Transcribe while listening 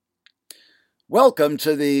Welcome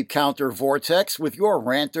to the Counter Vortex with your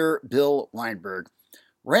ranter, Bill Weinberg.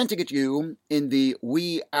 Ranting at you in the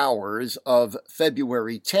wee hours of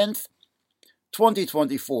February 10th,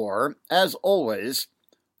 2024, as always,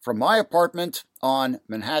 from my apartment on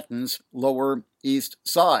Manhattan's Lower East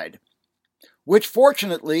Side, which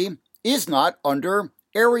fortunately is not under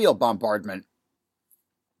aerial bombardment.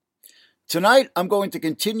 Tonight, I'm going to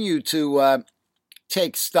continue to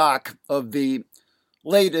take stock of the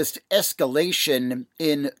latest escalation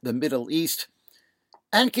in the Middle East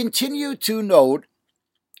and continue to note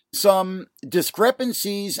some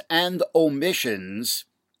discrepancies and omissions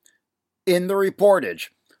in the reportage.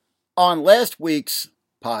 On last week's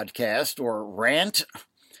podcast or rant,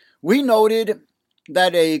 we noted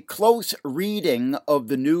that a close reading of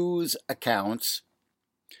the news accounts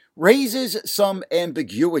raises some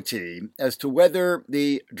ambiguity as to whether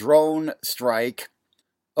the drone strike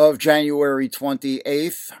of January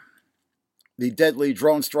 28th, the deadly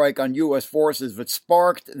drone strike on U.S. forces that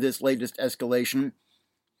sparked this latest escalation,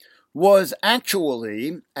 was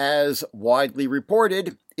actually, as widely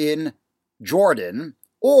reported, in Jordan,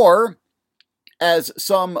 or, as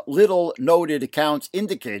some little-noted accounts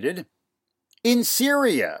indicated, in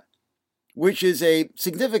Syria, which is a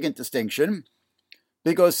significant distinction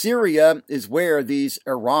because Syria is where these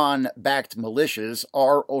Iran-backed militias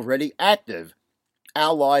are already active,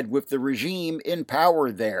 allied with the regime in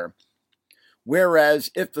power there. Whereas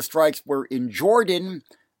if the strikes were in Jordan,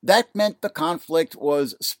 that meant the conflict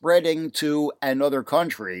was spreading to another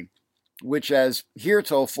country, which has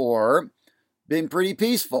heretofore been pretty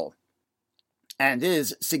peaceful and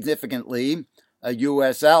is significantly a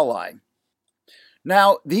U.S. ally.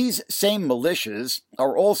 Now, these same militias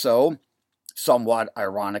are also, somewhat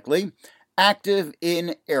ironically, active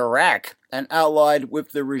in Iraq and allied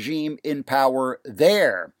with the regime in power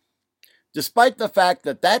there, despite the fact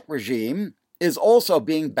that that regime is also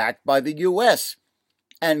being backed by the U.S.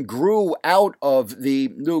 and grew out of the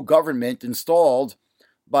new government installed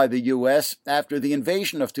by the U.S. after the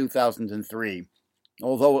invasion of 2003,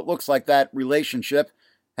 although it looks like that relationship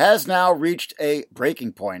has now reached a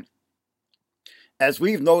breaking point. As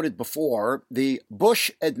we've noted before, the Bush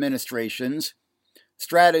administration's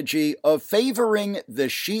strategy of favoring the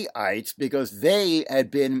Shiites because they had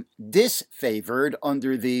been disfavored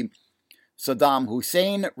under the Saddam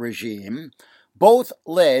Hussein regime both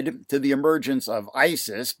led to the emergence of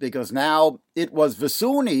ISIS because now it was the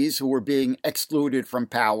Sunnis who were being excluded from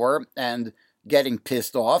power and getting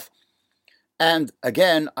pissed off, and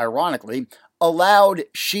again, ironically, allowed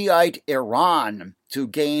Shiite Iran to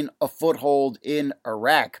gain a foothold in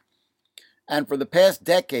Iraq. And for the past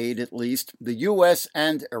decade, at least, the U.S.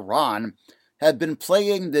 and Iran have been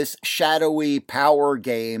playing this shadowy power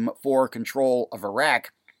game for control of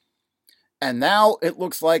Iraq. And now it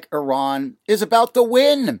looks like Iran is about to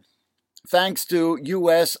win, thanks to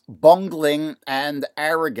U.S. bungling and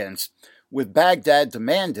arrogance, with Baghdad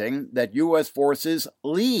demanding that U.S. forces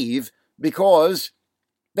leave because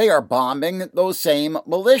they are bombing those same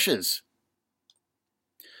militias.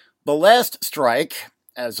 The last strike,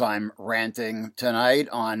 as I'm ranting tonight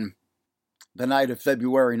on the night of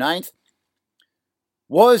February 9th,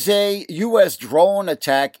 was a U.S. drone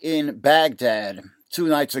attack in Baghdad 2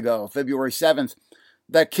 nights ago, February 7th,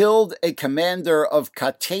 that killed a commander of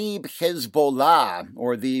Kataib Hezbollah,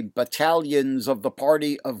 or the Battalions of the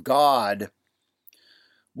Party of God,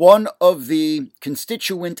 one of the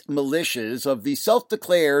constituent militias of the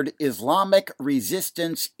self-declared Islamic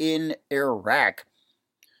resistance in Iraq.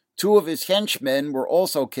 2 of his henchmen were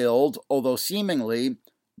also killed, although seemingly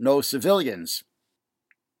no civilians.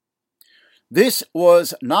 This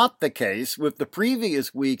was not the case with the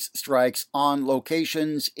previous week's strikes on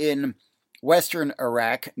locations in western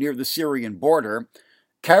Iraq near the Syrian border,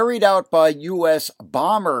 carried out by U.S.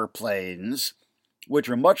 bomber planes, which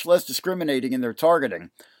are much less discriminating in their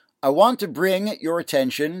targeting. I want to bring your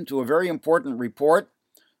attention to a very important report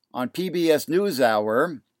on PBS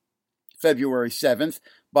NewsHour, February 7th,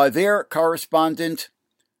 by their correspondent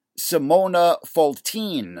Simona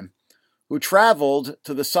Foltine, who traveled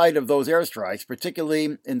to the site of those airstrikes,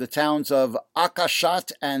 particularly in the towns of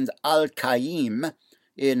Akashat and Al-Qaim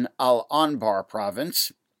in Al-Anbar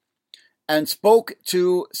province, and spoke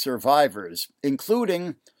to survivors,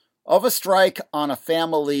 including of a strike on a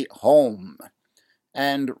family home,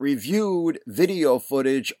 and reviewed video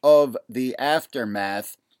footage of the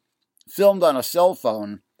aftermath filmed on a cell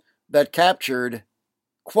phone that captured,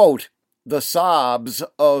 quote, the sobs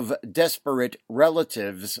of desperate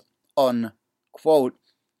relatives, unquote.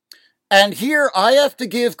 And here I have to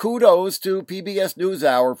give kudos to PBS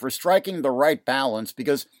NewsHour for striking the right balance,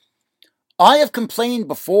 because I have complained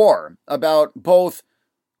before about both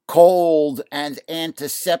cold and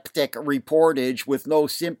antiseptic reportage with no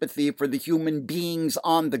sympathy for the human beings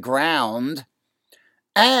on the ground,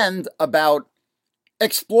 and about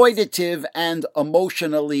exploitative and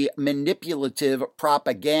emotionally manipulative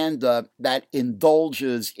propaganda that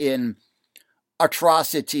indulges in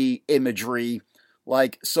atrocity imagery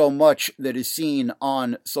like so much that is seen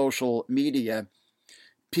on social media.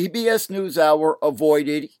 PBS NewsHour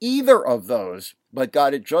avoided either of those, but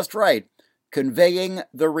got it just right, conveying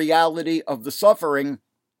the reality of the suffering,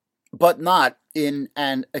 but not in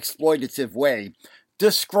an exploitative way.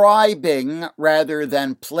 Describing rather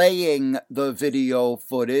than playing the video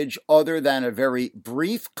footage, other than a very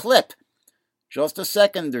brief clip, just a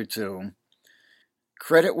second or two.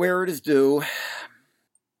 Credit where it is due.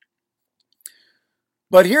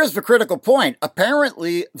 But here's the critical point.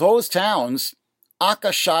 Apparently, those towns,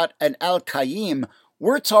 Akashat and Al-Qaim,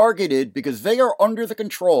 were targeted because they are under the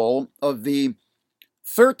control of the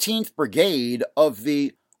 13th Brigade of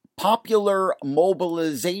the Popular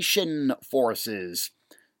Mobilization Forces,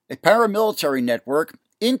 a paramilitary network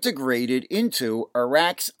integrated into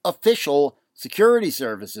Iraq's official security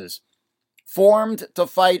services. Formed to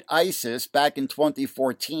fight ISIS back in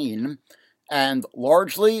 2014, and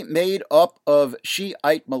largely made up of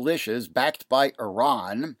Shiite militias backed by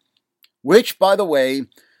Iran, which, by the way,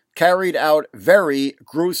 carried out very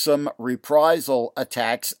gruesome reprisal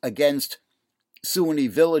attacks against Sunni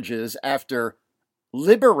villages after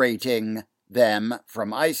liberating them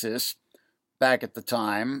from ISIS back at the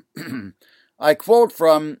time. I quote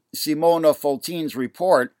from Simona Foltin's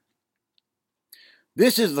report,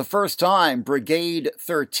 "This is the first time Brigade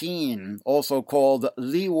 13, also called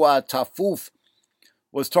Liwa Tafuf,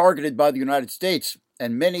 was targeted by the United States,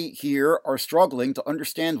 and many here are struggling to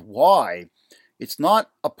understand why. It's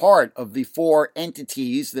not a part of the 4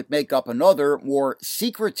 entities that make up another, more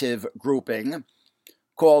secretive grouping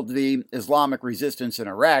called the Islamic Resistance in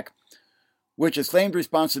Iraq, which has claimed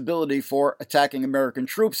responsibility for attacking American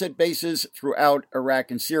troops at bases throughout Iraq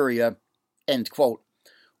and Syria," end quote.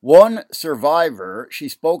 One survivor she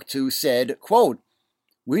spoke to said, quote,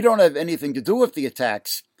 "We don't have anything to do with the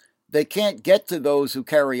attacks. They can't get to those who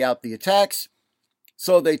carry out the attacks,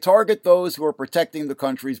 so they target those who are protecting the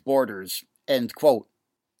country's borders," end quote.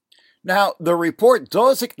 Now, the report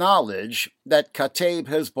does acknowledge that Kataib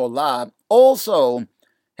Hezbollah also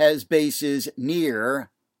has bases near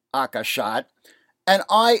Akashat, and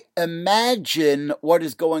I imagine what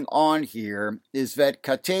is going on here is that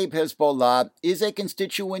Kataib Hezbollah is a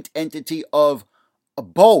constituent entity of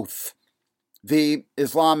both the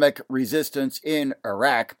Islamic resistance in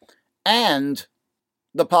Iraq and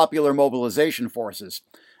the Popular Mobilization Forces.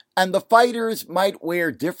 And the fighters might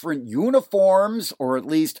wear different uniforms, or at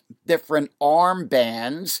least different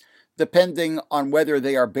armbands, depending on whether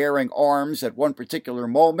they are bearing arms at one particular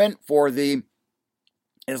moment for the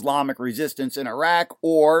Islamic resistance in Iraq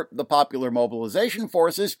or the Popular Mobilization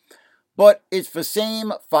Forces, but it's the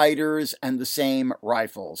same fighters and the same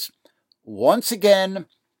rifles. Once again,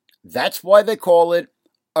 that's why they call it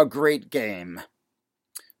a great game.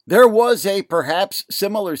 There was a perhaps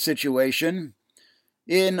similar situation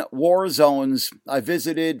in war zones I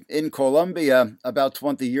visited in Colombia about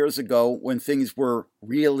 20 years ago when things were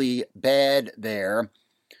really bad there.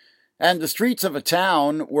 And the streets of a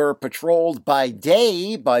town were patrolled by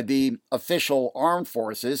day by the official armed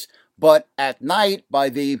forces, but at night by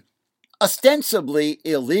the ostensibly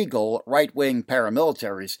illegal right-wing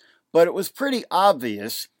paramilitaries. But it was pretty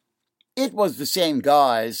obvious it was the same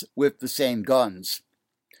guys with the same guns.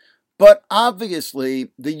 But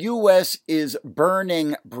obviously, the U.S. is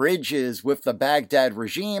burning bridges with the Baghdad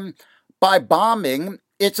regime by bombing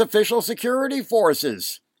its official security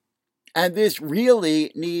forces. And this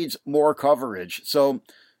really needs more coverage. So,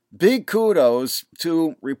 big kudos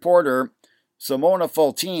to reporter Simona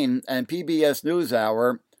Foltin and PBS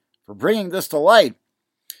NewsHour for bringing this to light.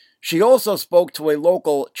 She also spoke to a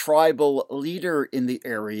local tribal leader in the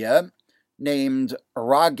area named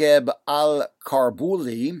Ragheb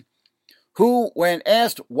al-Karbuli, who, when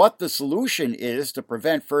asked what the solution is to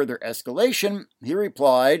prevent further escalation, he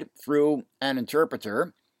replied through an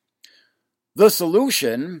interpreter, "The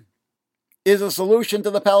solution is a solution to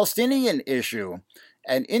the Palestinian issue.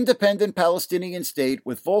 An independent Palestinian state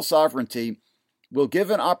with full sovereignty will give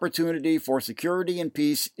an opportunity for security and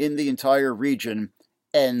peace in the entire region,"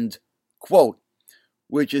 end quote,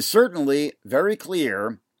 which is certainly very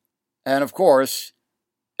clear, and of course,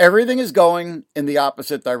 everything is going in the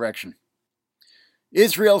opposite direction.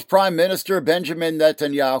 Israel's Prime Minister Benjamin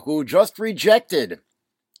Netanyahu just rejected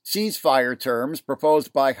ceasefire terms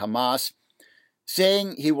proposed by Hamas,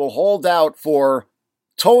 saying he will hold out for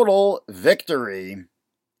total victory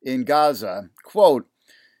in Gaza. Quote,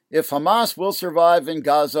 "If Hamas will survive in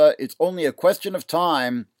Gaza, it's only a question of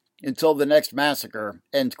time until the next massacre,"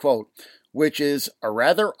 end quote, which is a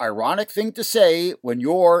rather ironic thing to say when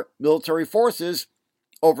your military forces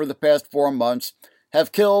over the past 4 months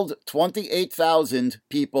have killed 28,000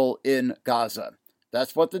 people in Gaza.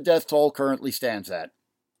 That's what the death toll currently stands at.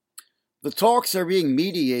 The talks are being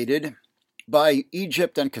mediated by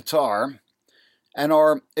Egypt and Qatar and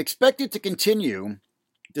are expected to continue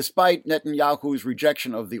despite Netanyahu's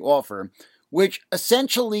rejection of the offer, which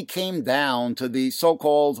essentially came down to the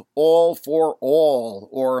so-called all for all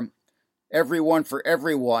or everyone for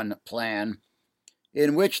everyone plan,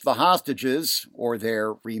 in which the hostages, or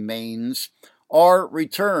their remains, are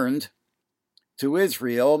returned to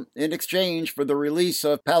Israel in exchange for the release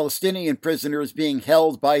of Palestinian prisoners being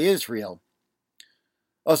held by Israel.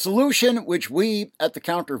 A solution which we at the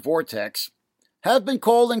Counter Vortex have been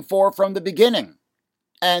calling for from the beginning,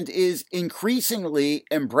 and is increasingly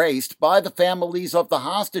embraced by the families of the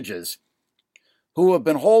hostages, who have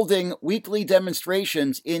been holding weekly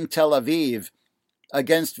demonstrations in Tel Aviv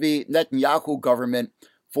against the Netanyahu government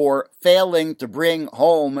for failing to bring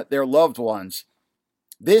home their loved ones.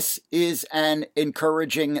 This is an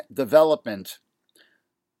encouraging development.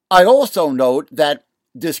 I also note that,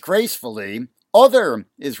 disgracefully, other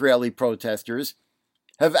Israeli protesters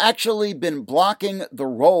have actually been blocking the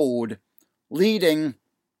road leading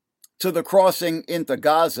to the crossing into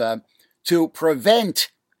Gaza to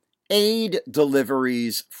prevent aid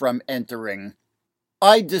deliveries from entering.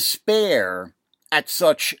 I despair at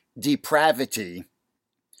such depravity.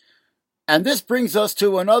 And this brings us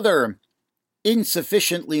to another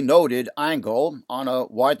insufficiently noted angle on a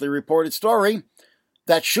widely reported story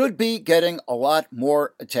that should be getting a lot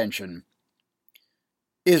more attention.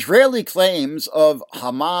 Israeli claims of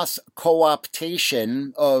Hamas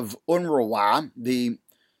co-optation of UNRWA, the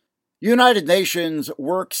United Nations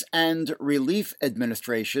Works and Relief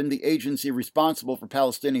Administration, the agency responsible for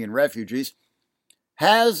Palestinian refugees,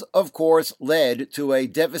 has, of course, led to a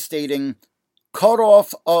devastating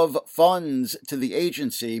cutoff of funds to the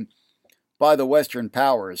agency by the Western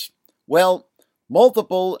powers. Well,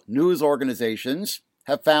 multiple news organizations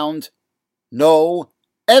have found no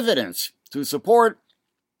evidence to support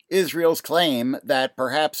Israel's claim that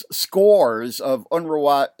perhaps scores of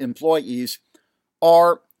UNRWA employees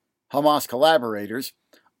are Hamas collaborators,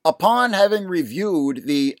 upon having reviewed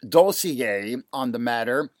the dossier on the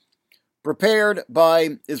matter prepared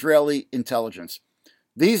by Israeli intelligence.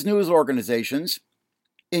 These news organizations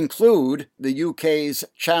include the UK's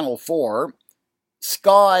Channel 4,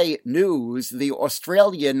 Sky News, the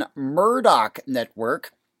Australian Murdoch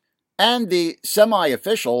Network, and the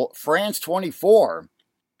semi-official France 24,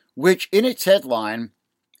 which in its headline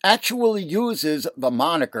actually uses the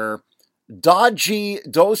moniker "dodgy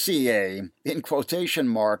dossier" in quotation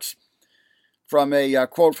marks from a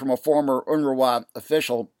quote from a former UNRWA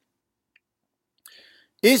official.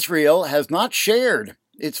 Israel has not shared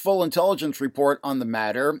its full intelligence report on the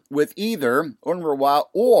matter with either UNRWA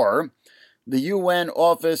or the UN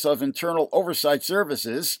Office of Internal Oversight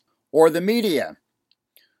Services or the media.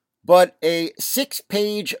 But a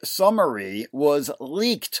 6-page summary was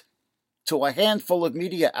leaked to a handful of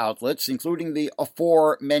media outlets, including the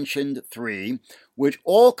aforementioned 3, which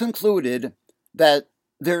all concluded that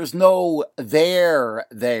there's no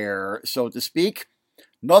there, so to speak,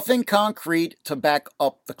 nothing concrete to back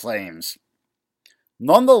up the claims.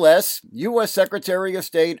 Nonetheless, U.S. Secretary of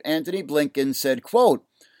State Antony Blinken said, quote,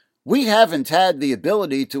 "We haven't had the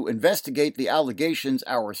ability to investigate the allegations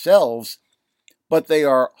ourselves, but they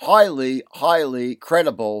are highly, highly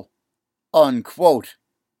credible," unquote.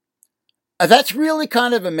 That's really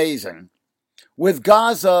kind of amazing. With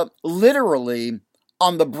Gaza literally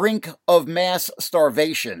on the brink of mass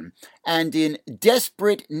starvation and in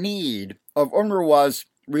desperate need of UNRWA's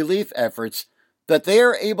relief efforts, that they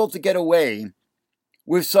are able to get away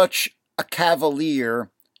with such a cavalier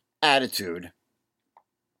attitude.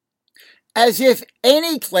 As if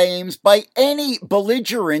any claims by any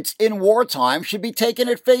belligerents in wartime should be taken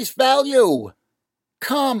at face value.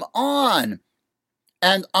 Come on!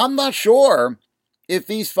 And I'm not sure if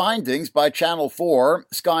these findings by Channel 4,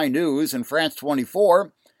 Sky News, and France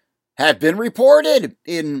 24 have been reported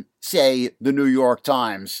in, say, the New York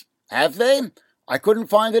Times. Have they? I couldn't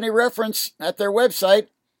find any reference at their website.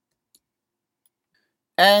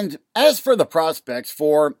 And as for the prospects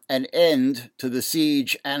for an end to the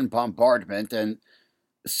siege and bombardment and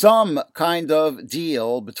some kind of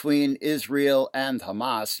deal between Israel and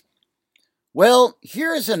Hamas, Well,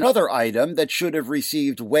 here's another item that should have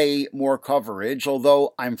received way more coverage,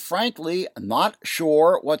 although I'm frankly not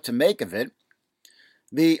sure what to make of it.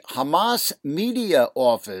 The Hamas Media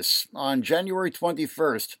Office on January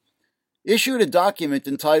 21st issued a document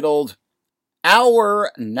entitled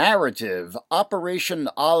Our Narrative, Operation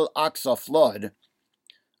Al-Aqsa Flood,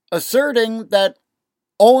 asserting that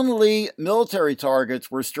only military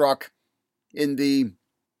targets were struck in the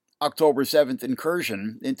October 7th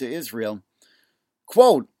incursion into Israel.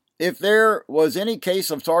 Quote, if there was any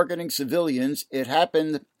case of targeting civilians, it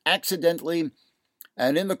happened accidentally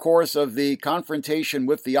and in the course of the confrontation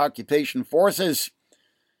with the occupation forces,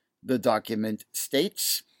 the document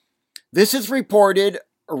states. This is reported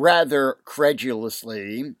rather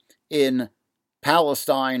credulously in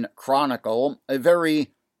Palestine Chronicle, a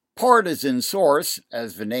very partisan source,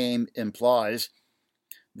 as the name implies.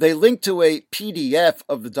 They link to a PDF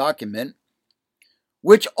of the document,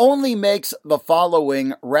 which only makes the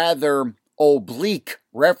following rather oblique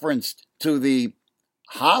reference to the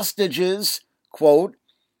hostages, quote,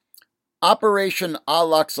 Operation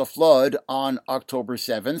Al-Aqsa Flood on October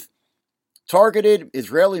 7th targeted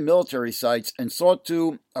Israeli military sites and sought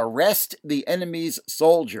to arrest the enemy's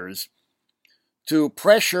soldiers, to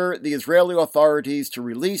pressure the Israeli authorities to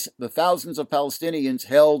release the thousands of Palestinians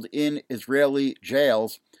held in Israeli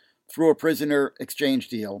jails through a prisoner exchange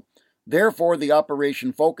deal. Therefore, the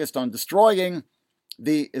operation focused on destroying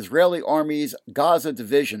the Israeli Army's Gaza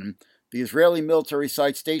division, the Israeli military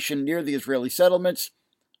site stationed near the Israeli settlements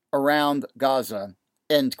around Gaza.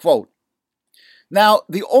 End quote. Now,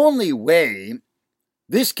 the only way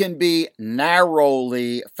this can be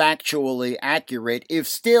narrowly, factually accurate, if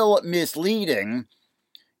still misleading,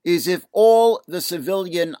 is if all the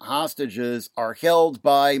civilian hostages are held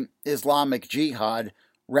by Islamic Jihad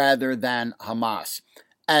rather than Hamas.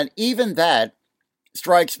 And even that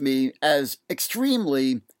strikes me as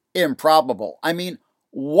extremely improbable. I mean,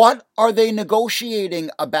 what are they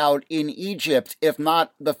negotiating about in Egypt if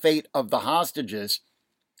not the fate of the hostages?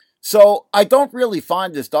 So I don't really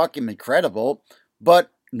find this document credible,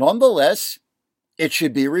 but nonetheless, it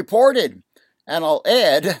should be reported. And I'll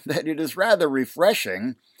add that it is rather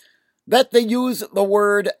refreshing that they use the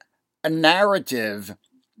word narrative,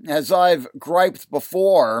 as I've griped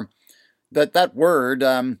before, that word,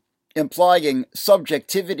 implying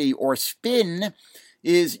subjectivity or spin,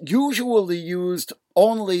 is usually used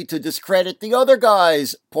only to discredit the other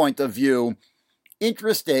guy's point of view.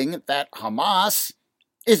 Interesting that Hamas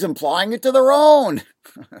is implying it to their own.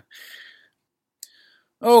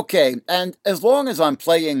 Okay, and as long as I'm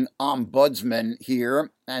playing ombudsman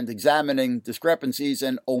here and examining discrepancies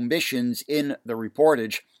and omissions in the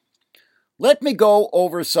reportage, let me go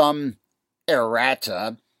over some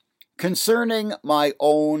errata concerning my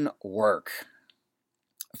own work.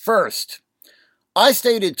 First, I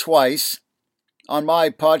stated twice on my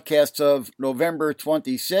podcasts of November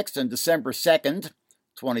 26th and December 2nd,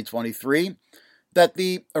 2023, that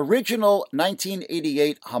the original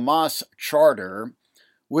 1988 Hamas Charter,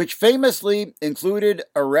 which famously included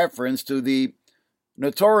a reference to the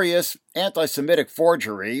notorious anti-Semitic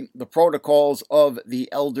forgery, the Protocols of the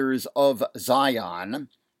Elders of Zion,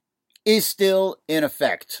 is still in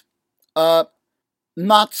effect.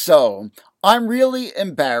 Not so. I'm really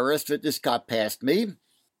embarrassed that this got past me,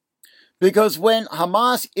 because when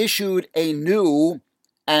Hamas issued a new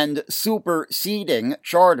and superseding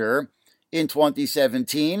charter in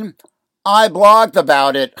 2017, I blogged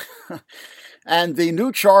about it. And the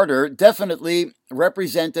new charter definitely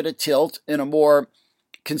represented a tilt in a more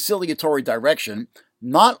conciliatory direction,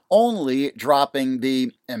 not only dropping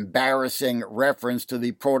the embarrassing reference to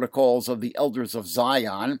the Protocols of the Elders of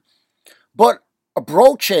Zion, but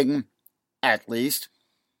broaching, at least,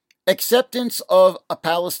 acceptance of a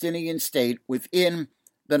Palestinian state within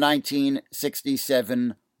the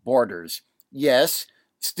 1967 borders. Yes,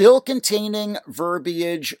 still containing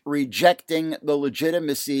verbiage rejecting the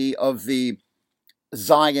legitimacy of the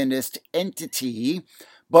Zionist entity,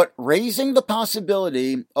 but raising the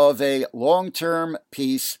possibility of a long-term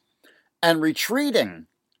peace and retreating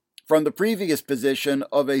from the previous position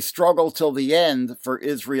of a struggle till the end for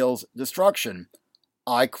Israel's destruction.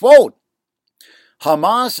 I quote,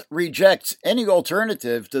 Hamas rejects any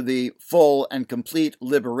alternative to the full and complete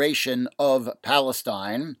liberation of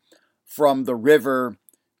Palestine from the river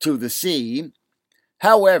to the sea.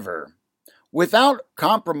 However, without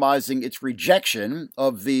compromising its rejection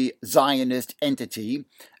of the Zionist entity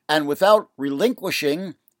and without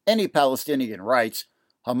relinquishing any Palestinian rights,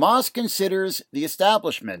 Hamas considers the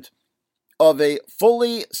establishment of a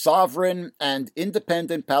fully sovereign and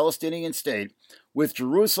independent Palestinian state with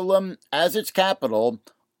Jerusalem as its capital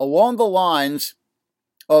along the lines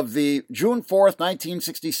of the June 4th,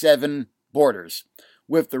 1967 borders,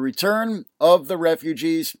 with the return of the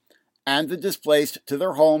refugees and the displaced to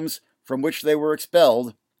their homes from which they were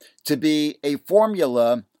expelled to be a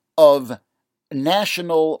formula of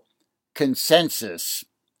national consensus,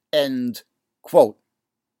 end quote.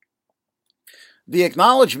 The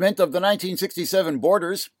acknowledgement of the 1967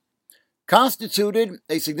 borders constituted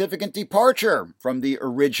a significant departure from the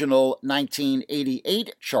original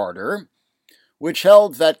 1988 charter, which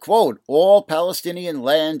held that, quote, all Palestinian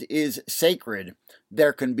land is sacred.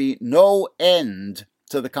 There can be no end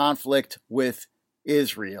to the conflict with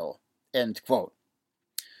Israel, end quote.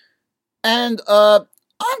 And I'm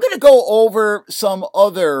going to go over some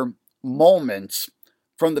other moments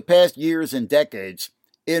from the past years and decades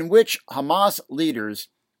in which Hamas leaders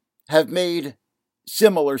have made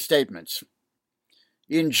similar statements.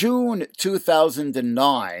 In June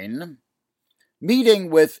 2009,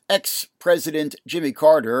 meeting with ex-President Jimmy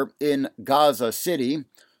Carter in Gaza City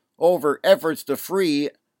over efforts to free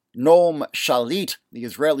Noam Shalit, the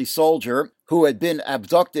Israeli soldier who had been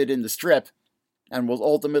abducted in the Strip and was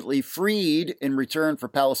ultimately freed in return for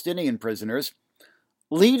Palestinian prisoners,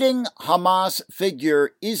 leading Hamas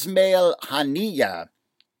figure Ismail Haniyeh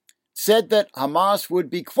said that Hamas would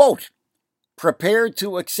be, quote, prepared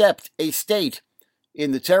to accept a state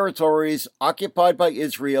in the territories occupied by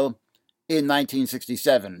Israel in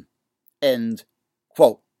 1967, end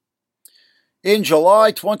quote. In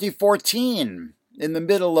July 2014, in the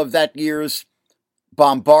middle of that year's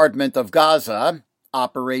bombardment of Gaza,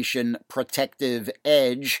 Operation Protective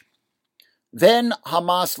Edge, then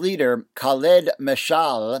Hamas leader Khaled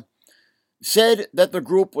Mashal said that the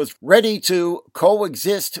group was ready to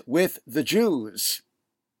coexist with the Jews.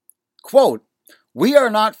 Quote, we are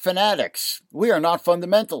not fanatics. We are not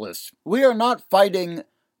fundamentalists. We are not fighting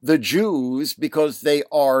the Jews because they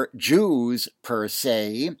are Jews per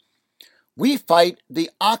se. We fight the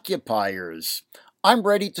occupiers. I'm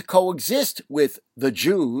ready to coexist with the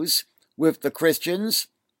Jews, with the Christians,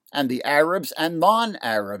 and the Arabs and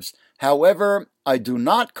non-Arabs. However, I do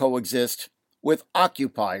not coexist with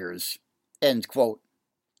occupiers, end quote.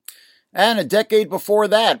 And a decade before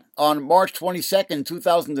that, on March 22nd,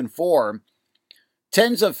 2004,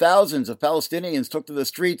 tens of thousands of Palestinians took to the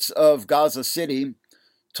streets of Gaza City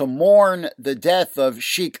to mourn the death of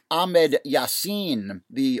Sheikh Ahmed Yassin,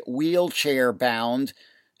 the wheelchair-bound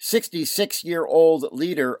 66-year-old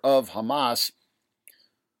leader of Hamas,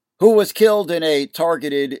 who was killed in a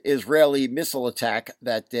targeted Israeli missile attack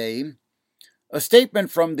that day. A statement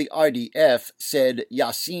from the IDF said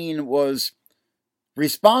Yassin was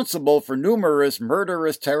responsible for numerous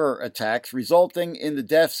murderous terror attacks resulting in the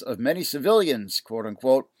deaths of many civilians,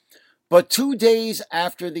 quote-unquote. But 2 days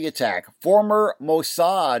after the attack, former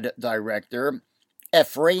Mossad director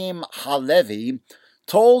Ephraim Halevi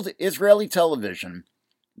told Israeli television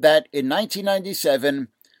that in 1997,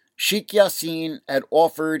 Sheikh Yassin had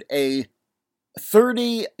offered a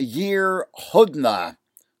 30-year hudna,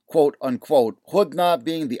 quote-unquote, hudna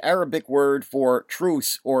being the Arabic word for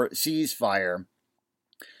truce or ceasefire.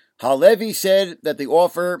 Halevi said that the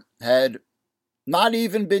offer had not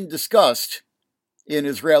even been discussed in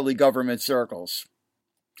Israeli government circles.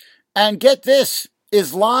 And get this,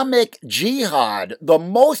 Islamic Jihad, the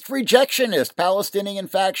most rejectionist Palestinian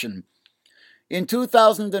faction, in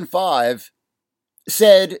 2005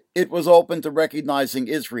 said it was open to recognizing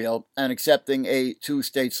Israel and accepting a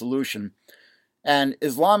two-state solution. And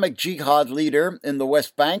Islamic Jihad leader in the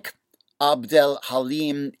West Bank, Abdel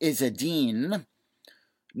Halim Izzeddin,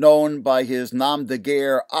 known by his nom de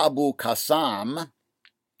guerre Abu Qassam,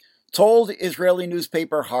 told Israeli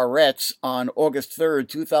newspaper Haaretz on August 3,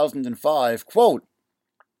 2005, quote,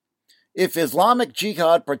 if Islamic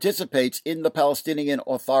Jihad participates in the Palestinian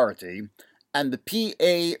Authority and the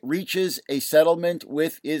PA reaches a settlement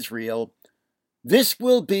with Israel, this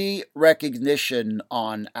will be recognition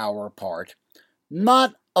on our part.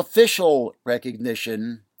 Not official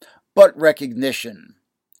recognition, but recognition,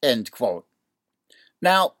 end quote.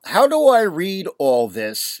 Now, how do I read all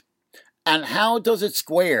this, and how does it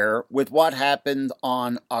square with what happened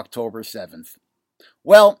on October 7th?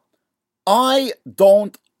 Well, I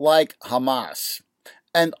don't like Hamas,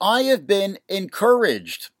 and I have been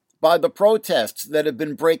encouraged by the protests that have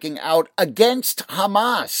been breaking out against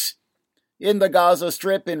Hamas in the Gaza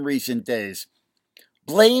Strip in recent days,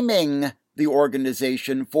 blaming the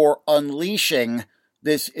organization for unleashing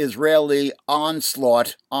this Israeli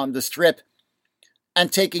onslaught on the Strip and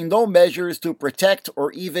taking no measures to protect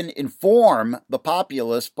or even inform the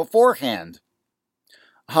populace beforehand.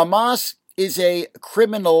 Hamas is a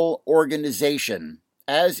criminal organization,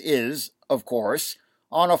 as is, of course,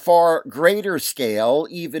 on a far greater scale,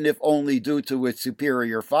 even if only due to its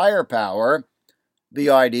superior firepower, the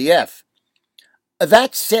IDF.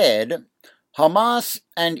 That said, Hamas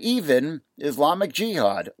and even Islamic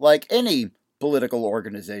Jihad, like any political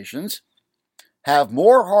organizations, have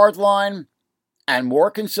more hardline and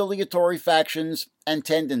more conciliatory factions and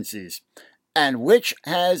tendencies, and which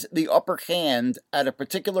has the upper hand at a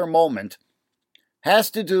particular moment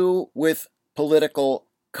has to do with political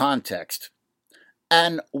context.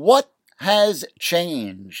 And what has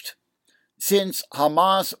changed since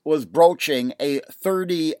Hamas was broaching a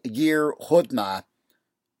 30-year hudna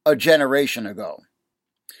a generation ago?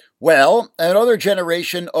 Well, another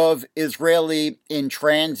generation of Israeli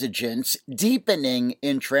intransigence, deepening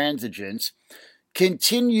intransigence,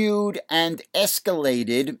 continued and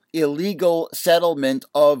escalated illegal settlement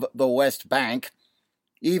of the West Bank,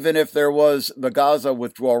 even if there was the Gaza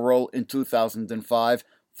withdrawal in 2005,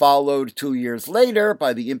 followed 2 years later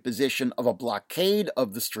by the imposition of a blockade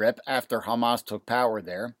of the Strip after Hamas took power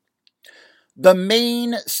there. The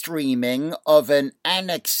mainstreaming of an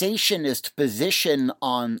annexationist position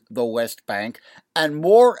on the West Bank, and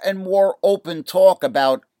more open talk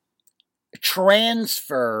about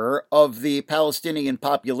transfer of the Palestinian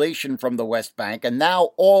population from the West Bank, and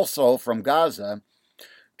now also from Gaza.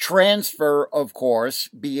 Transfer, of course,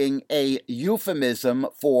 being a euphemism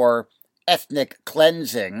for ethnic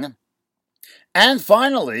cleansing. And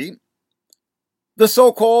finally, the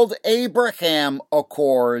so-called Abraham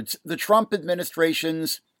Accords, the Trump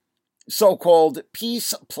administration's so-called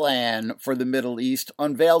peace plan for the Middle East,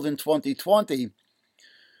 unveiled in 2020,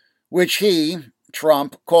 which he,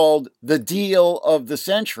 Trump, called the deal of the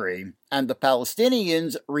century, and the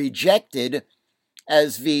Palestinians rejected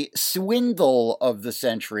as the swindle of the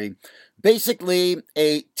century. Basically,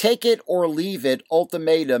 a take-it-or-leave-it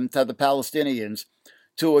ultimatum to the Palestinians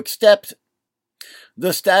to accept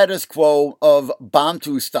the status quo of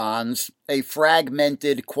Bantustans, a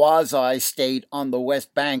fragmented quasi-state on the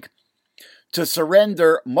West Bank, to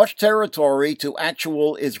surrender much territory to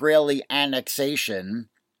actual Israeli annexation,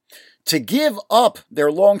 to give up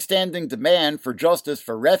their long-standing demand for justice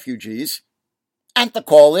for refugees, and to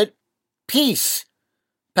call it peace.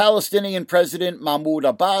 Palestinian President Mahmoud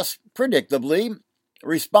Abbas, predictably,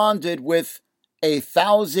 responded with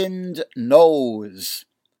 1,000 no's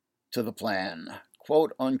to the plan,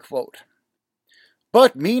 quote unquote.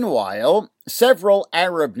 But meanwhile, several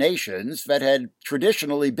Arab nations that had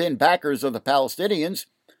traditionally been backers of the Palestinians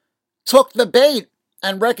took the bait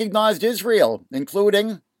and recognized Israel,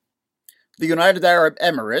 including the United Arab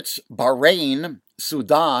Emirates, Bahrain,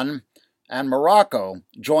 Sudan, and Morocco,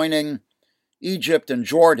 joining Egypt and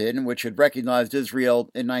Jordan, which had recognized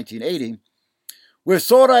Israel in 1980, with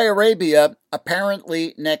Saudi Arabia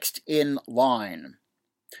apparently next in line.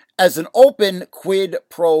 As an open quid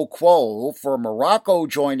pro quo for Morocco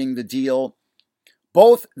joining the deal,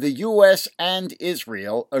 both the U.S. and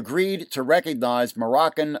Israel agreed to recognize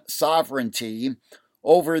Moroccan sovereignty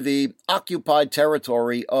over the occupied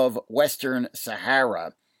territory of Western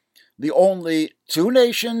Sahara, the only two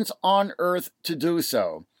nations on earth to do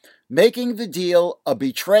so, making the deal a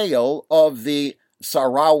betrayal of the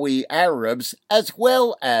Sahrawi Arabs as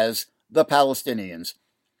well as the Palestinians,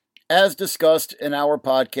 as discussed in our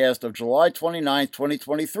podcast of July 29,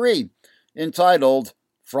 2023, entitled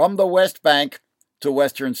From the West Bank to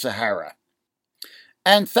Western Sahara.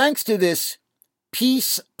 And thanks to this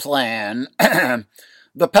peace plan,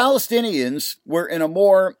 the Palestinians were in a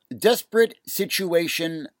more desperate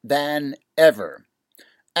situation than ever.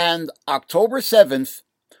 And October 7th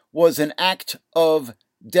was an act of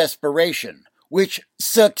desperation, which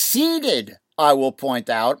succeeded, I will point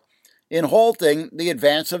out, in halting the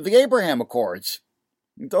advance of the Abraham Accords.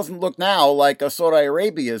 It doesn't look now like Saudi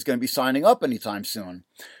Arabia is going to be signing up anytime soon.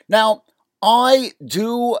 Now, I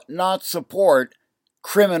do not support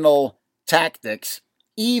criminal tactics,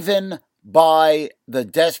 even by the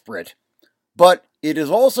desperate, but it is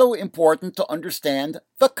also important to understand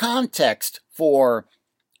the context for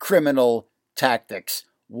criminal tactics.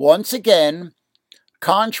 Once again,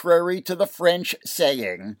 contrary to the French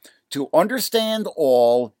saying, to understand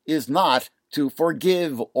all is not to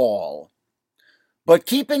forgive all. But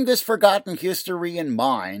keeping this forgotten history in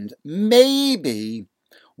mind, maybe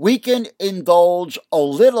we can indulge a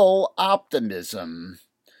little optimism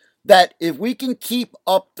that if we can keep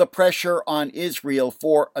up the pressure on Israel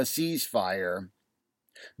for a ceasefire,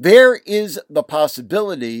 there is the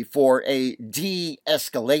possibility for a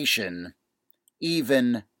de-escalation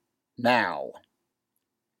even now.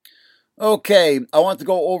 Okay, I want to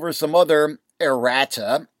go over some other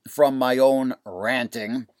errata from my own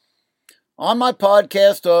ranting. On my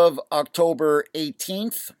podcast of October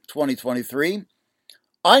 18th, 2023,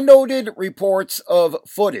 I noted reports of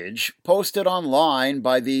footage posted online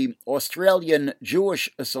by the Australian Jewish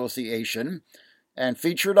Association and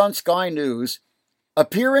featured on Sky News,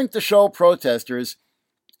 appearing to show protesters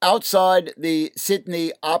outside the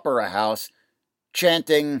Sydney Opera House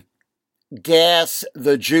chanting, "Gas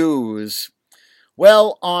the Jews."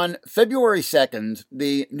 Well, on February 2nd,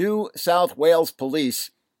 the New South Wales Police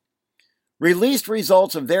released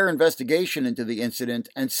results of their investigation into the incident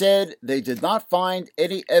and said they did not find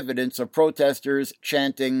any evidence of protesters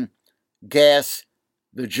chanting, "Gas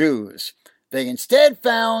the Jews." They instead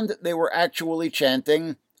found they were actually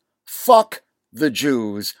chanting, "Fuck the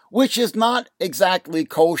Jews," which is not exactly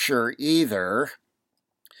kosher either.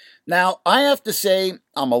 Now, I have to say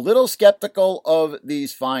I'm a little skeptical of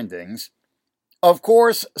these findings. Of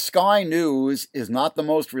course, Sky News is not the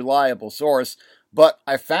most reliable source, but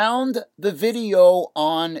I found the video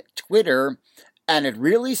on Twitter, and it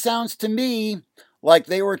really sounds to me like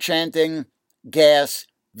they were chanting, "Gas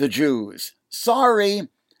the Jews." Sorry,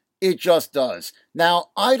 it just does.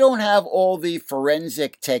 Now, I don't have all the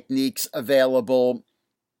forensic techniques available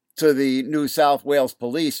to the New South Wales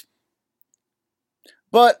Police,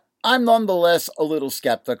 but I'm nonetheless a little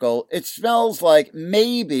skeptical. It smells like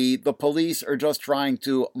maybe the police are just trying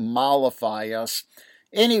to mollify us.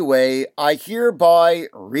 Anyway, I hereby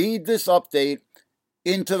read this update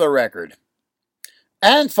into the record.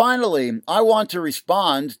 And finally, I want to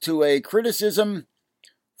respond to a criticism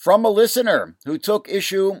from a listener who took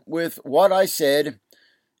issue with what I said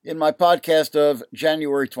in my podcast of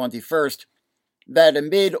January 21st, that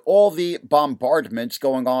amid all the bombardments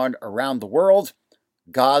going on around the world,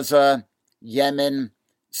 Gaza, Yemen,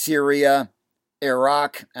 Syria,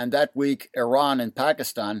 Iraq, and that week Iran and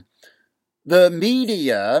Pakistan, the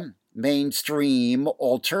media, mainstream,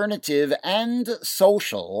 alternative, and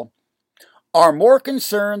social, are more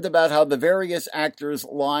concerned about how the various actors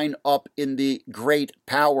line up in the great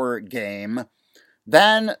power game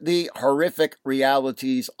than the horrific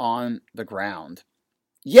realities on the ground.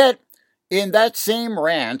 Yet, in that same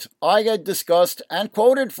rant, I had discussed and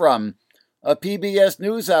quoted from a PBS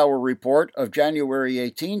NewsHour report of January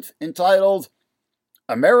 18th entitled,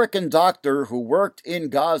 "American Doctor Who Worked in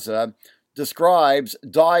Gaza Describes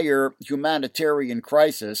Dire Humanitarian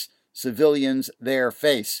Crisis Civilians There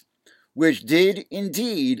Face," which did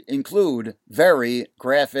indeed include very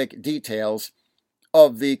graphic details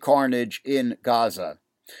of the carnage in Gaza.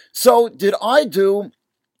 So, did I do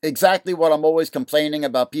exactly what I'm always complaining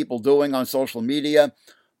about people doing on social media?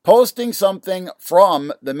 Posting something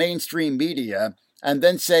from the mainstream media and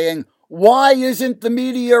then saying, "Why isn't the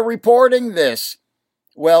media reporting this?"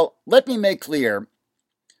 Well, let me make clear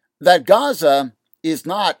that Gaza is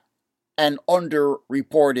not an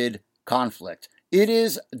underreported conflict. It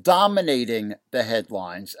is dominating the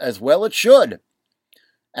headlines, as well it should.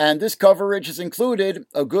 And this coverage has included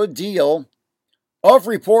a good deal of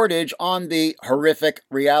reportage on the horrific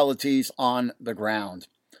realities on the ground.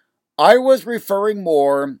 I was referring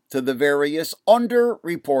more to the various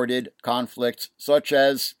underreported conflicts, such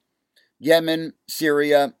as Yemen,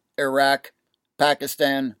 Syria, Iraq,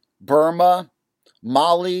 Pakistan, Burma,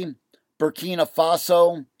 Mali, Burkina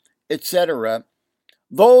Faso, etc.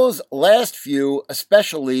 Those last few,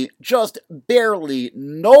 especially, just barely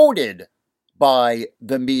noted by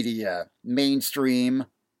the media, mainstream,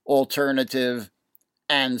 alternative,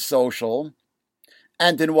 and social.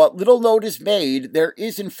 And in what little note is made, there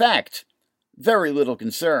is, in fact, very little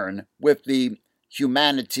concern with the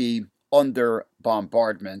humanity under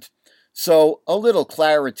bombardment. So, a little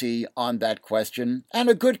clarity on that question, and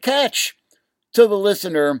a good catch to the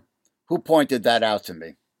listener who pointed that out to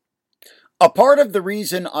me. A part of the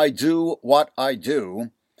reason I do what I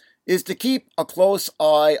do is to keep a close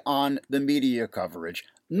eye on the media coverage,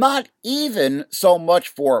 not even so much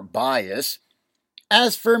for bias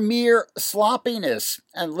as for mere sloppiness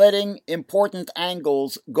and letting important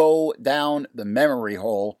angles go down the memory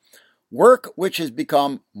hole, work which has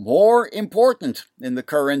become more important in the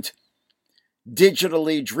current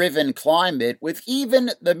digitally driven climate, with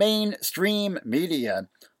even the mainstream media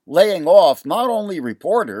laying off not only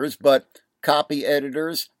reporters, but copy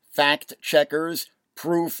editors, fact checkers,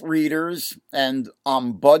 proofreaders, and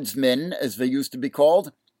ombudsmen, as they used to be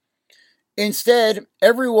called. Instead,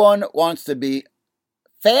 everyone wants to be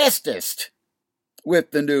fastest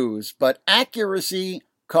with the news, but accuracy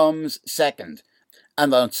comes second.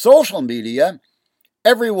 And on social media,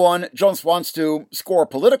 everyone just wants to score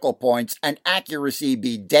political points and accuracy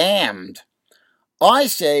be damned. I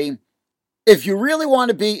say, if you really want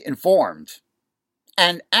to be informed,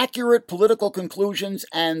 and accurate political conclusions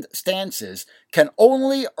and stances can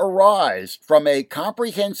only arise from a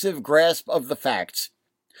comprehensive grasp of the facts.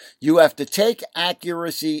 You have to take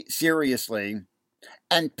accuracy seriously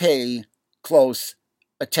and pay close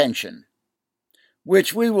attention,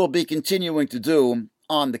 which we will be continuing to do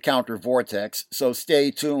on the Counter Vortex, so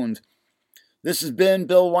stay tuned. This has been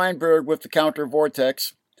Bill Weinberg with the Counter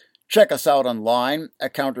Vortex. Check us out online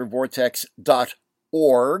at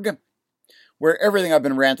countervortex.org, where everything I've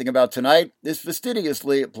been ranting about tonight is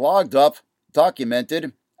fastidiously blogged up,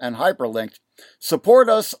 documented, and hyperlinked. Support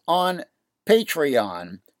us on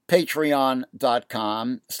Patreon,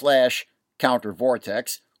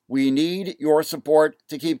 patreon.com/countervortex. We need your support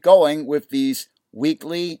to keep going with these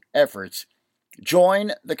weekly efforts.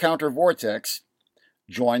 Join the Counter Vortex,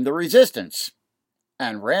 join the resistance,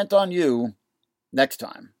 and rant on you next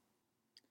time.